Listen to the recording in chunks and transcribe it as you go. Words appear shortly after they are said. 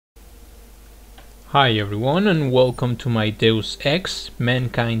Hi everyone and welcome to my Deus Ex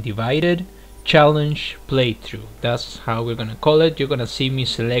Mankind Divided challenge playthrough. That's how we're gonna call it. You're gonna see me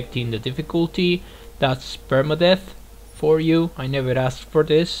selecting the difficulty. That's permadeath for you. I never asked for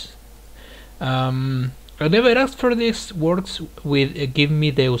this. I never asked for this. Works with Give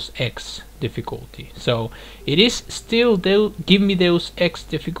Me Deus Ex difficulty. So it is still Give Me Deus Ex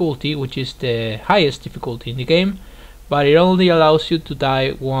difficulty, which is the highest difficulty in the game, but it only allows you to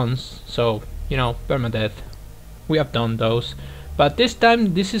die once. So you know, permadeath. We have done those, but this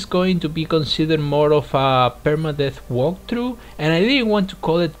time this is going to be considered more of a permadeath walkthrough, and I didn't want to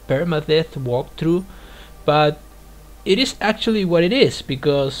call it permadeath walkthrough, but it is actually what it is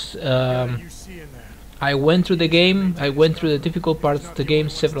because I went through the game, I went through the difficult parts of the game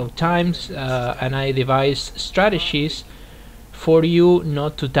several times, and I devised strategies for you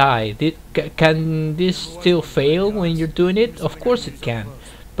not to die. Can this still fail when you're doing it? Of course it can.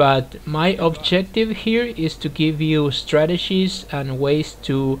 But my objective here is to give you strategies and ways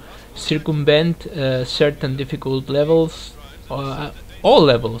to circumvent certain difficult levels, all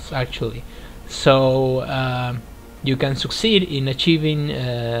levels actually, so you can succeed in achieving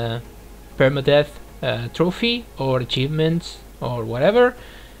permadeath trophy or achievements or whatever.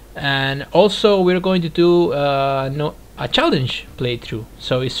 And also we're going to do a challenge playthrough,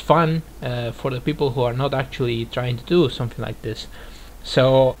 so it's fun for the people who are not actually trying to do something like this.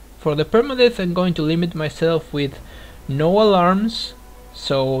 So for the permadeath I'm going to limit myself with no alarms,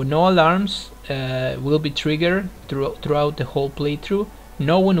 so no alarms will be triggered throughout the whole playthrough.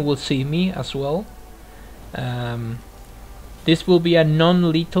 No one will see me as well. This will be a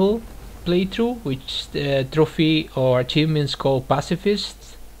non-lethal playthrough, which the trophy or achievements called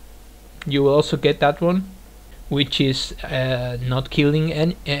Pacifist. You will also get that one, which is not killing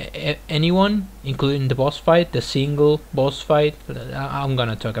anyone, including the boss fight, the single boss fight. I'm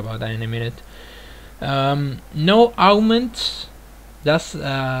gonna talk about that in a minute. No augments, that's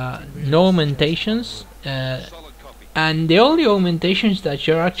no augmentations, and the only augmentations that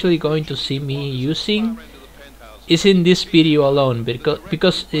you're actually going to see me using is in this video alone,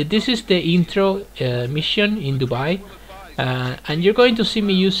 because this is the intro mission in Dubai, and you're going to see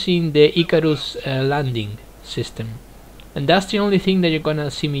me using the Icarus landing system, and that's the only thing that you're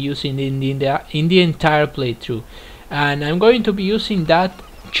gonna see me using in the entire playthrough. And I'm going to be using that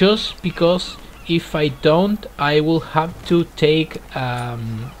just because if I don't, I will have to take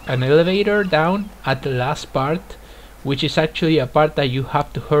an elevator down at the last part, which is actually a part that you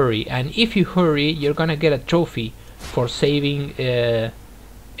have to hurry, and if you hurry you're gonna get a trophy for saving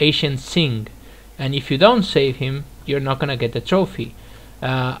Ancient Singh, and if you don't save him you're not gonna get the trophy.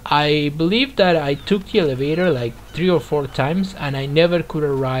 I believe that I took the elevator like 3 or 4 times and I never could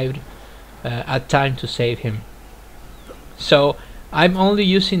arrive at time to save him. So I'm only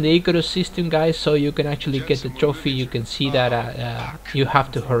using the Icarus system, guys, so you can actually get the trophy. You can see that you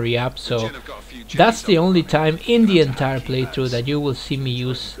have to hurry up, so that's the only time in the entire playthrough that you will see me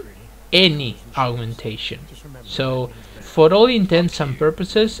use any augmentation. So for all intents and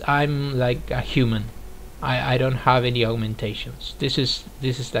purposes I'm like a human. I don't have any augmentations. This is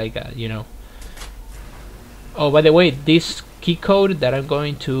like a, you know. Oh, by the way, this key code that I'm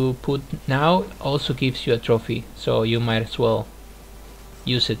going to put now also gives you a trophy, so you might as well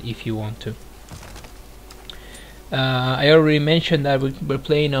use it if you want to. I already mentioned that we're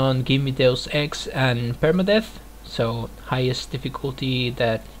playing on Give Me Deus Ex and permadeath, so highest difficulty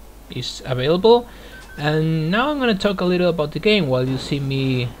that is available. And now I'm gonna talk a little about the game while you see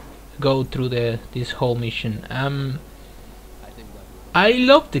me go through this whole mission. I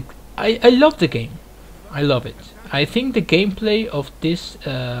love the game. I love it. I think the gameplay of this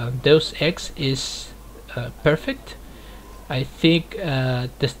Deus Ex is perfect. I think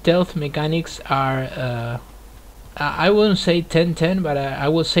the stealth mechanics are I wouldn't say 10/10, but I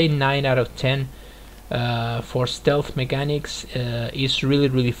will say 9 out of 10 for stealth mechanics. It's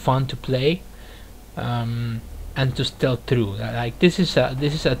really fun to play. And to stealth through. Like this is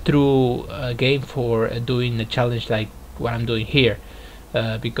a true game for doing a challenge like what I'm doing here,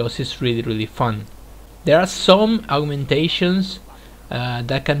 because it's really fun. There are some augmentations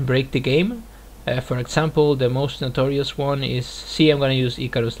that can break the game. For example, the most notorious one is, see, I'm gonna use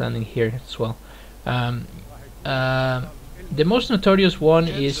Icarus landing here as well. The most notorious one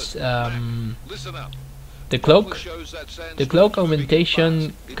is the cloak. The cloak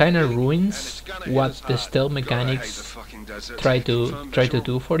augmentation kind of ruins what the stealth mechanics try to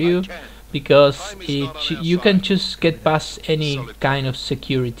do for you, because you can just get past any kind of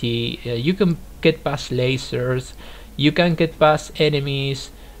security. You can get past lasers, you can get past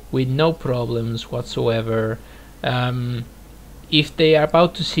enemies with no problems whatsoever. if they are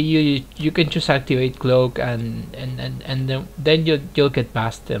about to see you, you can just activate cloak, and then you'll get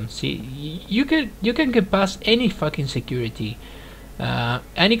past them. See, you can get past any fucking security,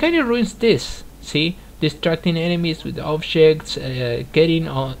 and it kind of ruins this. See, distracting enemies with objects, getting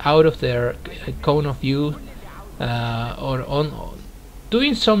out of their cone of view, or on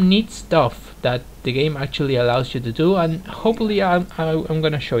doing some neat stuff that the game actually allows you to do, and hopefully I'm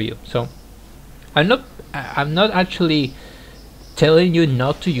gonna show you. So I'm not actually telling you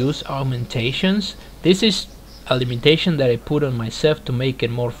not to use augmentations. This is a limitation that I put on myself to make it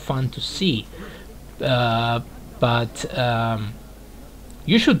more fun to see, but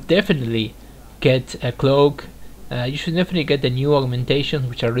you should definitely get a cloak. You should definitely get the new augmentations,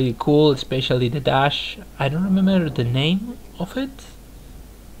 which are really cool, especially the dash. I don't remember the name of it.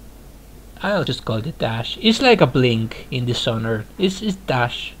 I'll just call it dash. It's like a blink in Dishonored. It's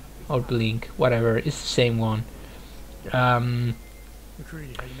dash or blink, whatever. It's the same one. The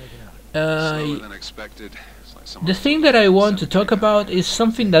thing that I want to talk about is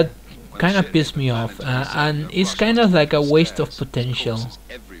something that kind of pissed me off, and it's kind of like a waste of potential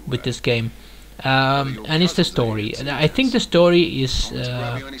with this game. And it's the story. And I think the story is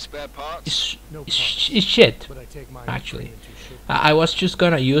shit. Actually, I was just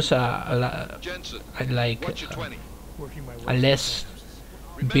gonna use a less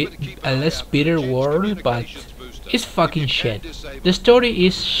bitter word, but it's fucking shit. The story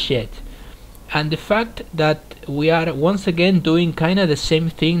is shit, and the fact that we are once again doing kind of the same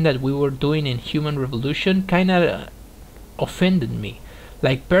thing that we were doing in Human Revolution kind of offended me,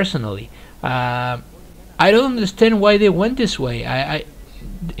 like personally. I don't understand why they went this way.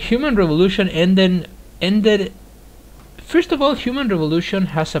 Human Revolution ended. First of all, Human Revolution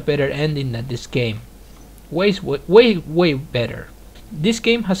has a better ending than this game. Way better. This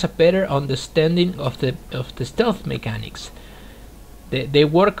game has a better understanding of the stealth mechanics. They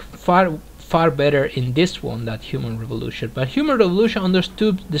work far better in this one than Human Revolution. But Human Revolution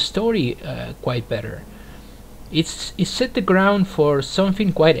understood the story quite better. It set the ground for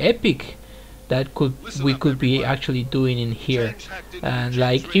something quite epic that we could be actually doing in here, and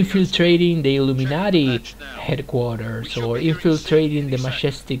like infiltrating the Illuminati headquarters, or infiltrating the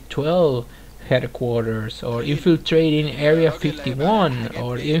Majestic 12 headquarters, or infiltrating Area 51,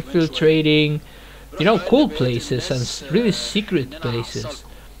 or infiltrating, you know, cool places and really secret places,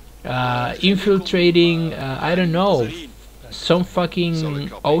 infiltrating I don't know, some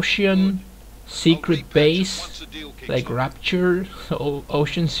fucking ocean secret base like Rapture,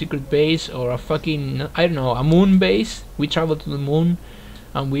 ocean secret base, or a fucking, I don't know, a moon base. We travel to the moon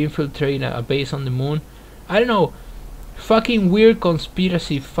and we infiltrate a base on the moon. I don't know, fucking weird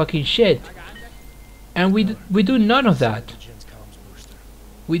conspiracy fucking shit. And we do none of that.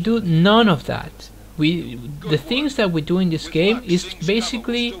 We do none of that. The things that we do in this game is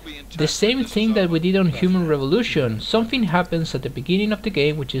basically the same thing that we did on Human Revolution. Something happens at the beginning of the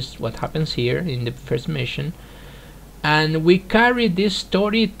game, which is what happens here in the first mission, and we carry this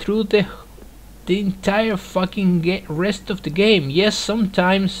story through the entire fucking rest of the game. Yes,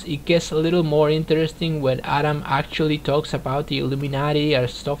 sometimes it gets a little more interesting when Adam actually talks about the Illuminati or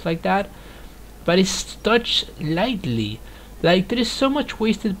stuff like that, but it's touched lightly. Like, there is so much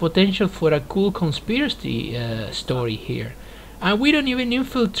wasted potential for a cool conspiracy story here, and we don't even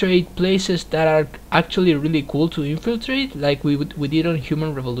infiltrate places that are actually really cool to infiltrate like we did on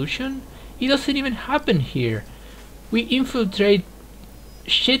Human Revolution. It doesn't even happen here. We infiltrate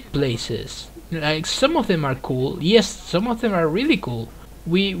shit places. Like, some of them are cool, yes, some of them are really cool.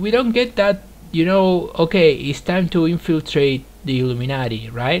 We don't get that, you know, okay, it's time to infiltrate the Illuminati,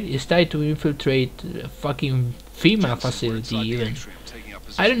 right? It's time to infiltrate fucking FEMA facility even.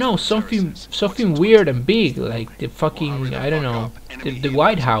 I don't know, something weird and big, like the fucking, I don't know, the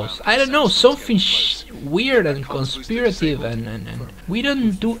White House. I don't know, something weird and conspirative, and we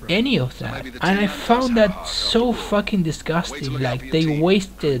don't do any of that. And I found that so fucking disgusting. Like, they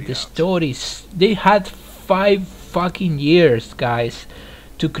wasted the stories. They had 5 fucking years, guys,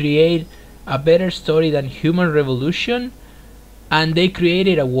 to create a better story than Human Revolution, and they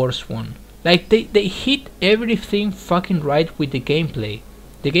created a worse one. Like, they hit everything fucking right with the gameplay.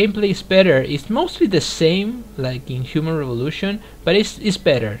 The gameplay is better. It's mostly the same like in Human Revolution, but it's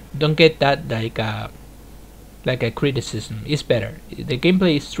better. Don't get that like a criticism. It's better. The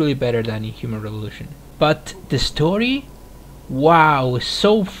gameplay is truly better than in Human Revolution. But the story, wow,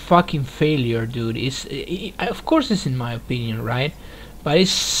 so fucking failure, dude. Of course it's in my opinion, right? But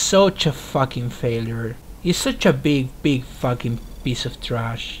it's such a fucking failure. It's such a big fucking piece of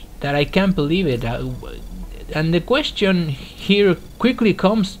trash that I can't believe it. And the question here quickly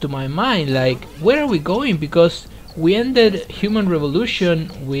comes to my mind, like, where are we going? Because we ended Human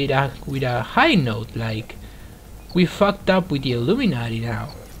Revolution with a high note, like we fucked up with the Illuminati now.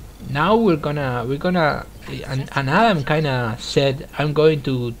 Now we're gonna and Adam kinda said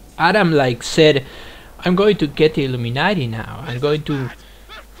Adam like said, I'm going to get the Illuminati now. I'm going to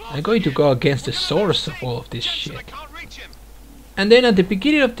go against the source of all of this shit. And then at the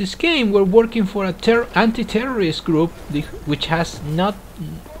beginning of this game, we're working for a anti-terrorist group which has not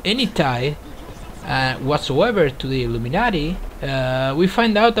any tie whatsoever to the Illuminati. We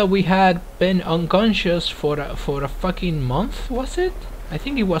find out that we had been unconscious for a fucking month, was it? I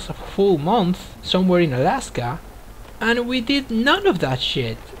think it was a full month, somewhere in Alaska. And we did none of that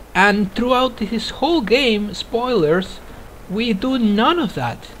shit. And throughout this whole game, spoilers, we do none of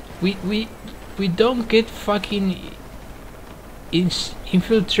that. We don't get fucking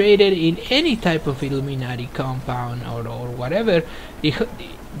infiltrated in any type of Illuminati compound or whatever.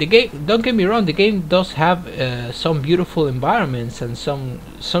 The game, don't get me wrong, the game does have some beautiful environments and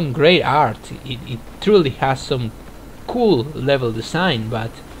some great art. It truly has some cool level design,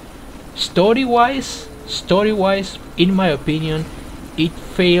 but story-wise, in my opinion, it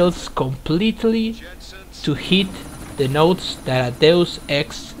fails completely to hit the notes that a Deus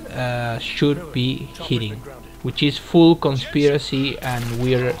Ex should be hitting, which is full conspiracy and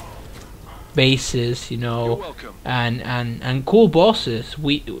weird bases, you know, and cool bosses.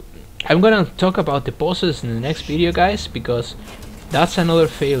 I'm gonna talk about the bosses in the next video, guys, because that's another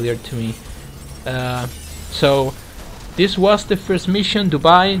failure to me. So this was the first mission,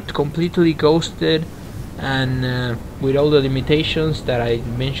 Dubai, completely ghosted, and with all the limitations that I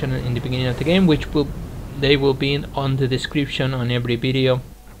mentioned in the beginning of the game, which they will be on the description on every video.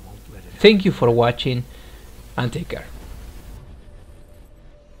 Thank you for watching, and take care.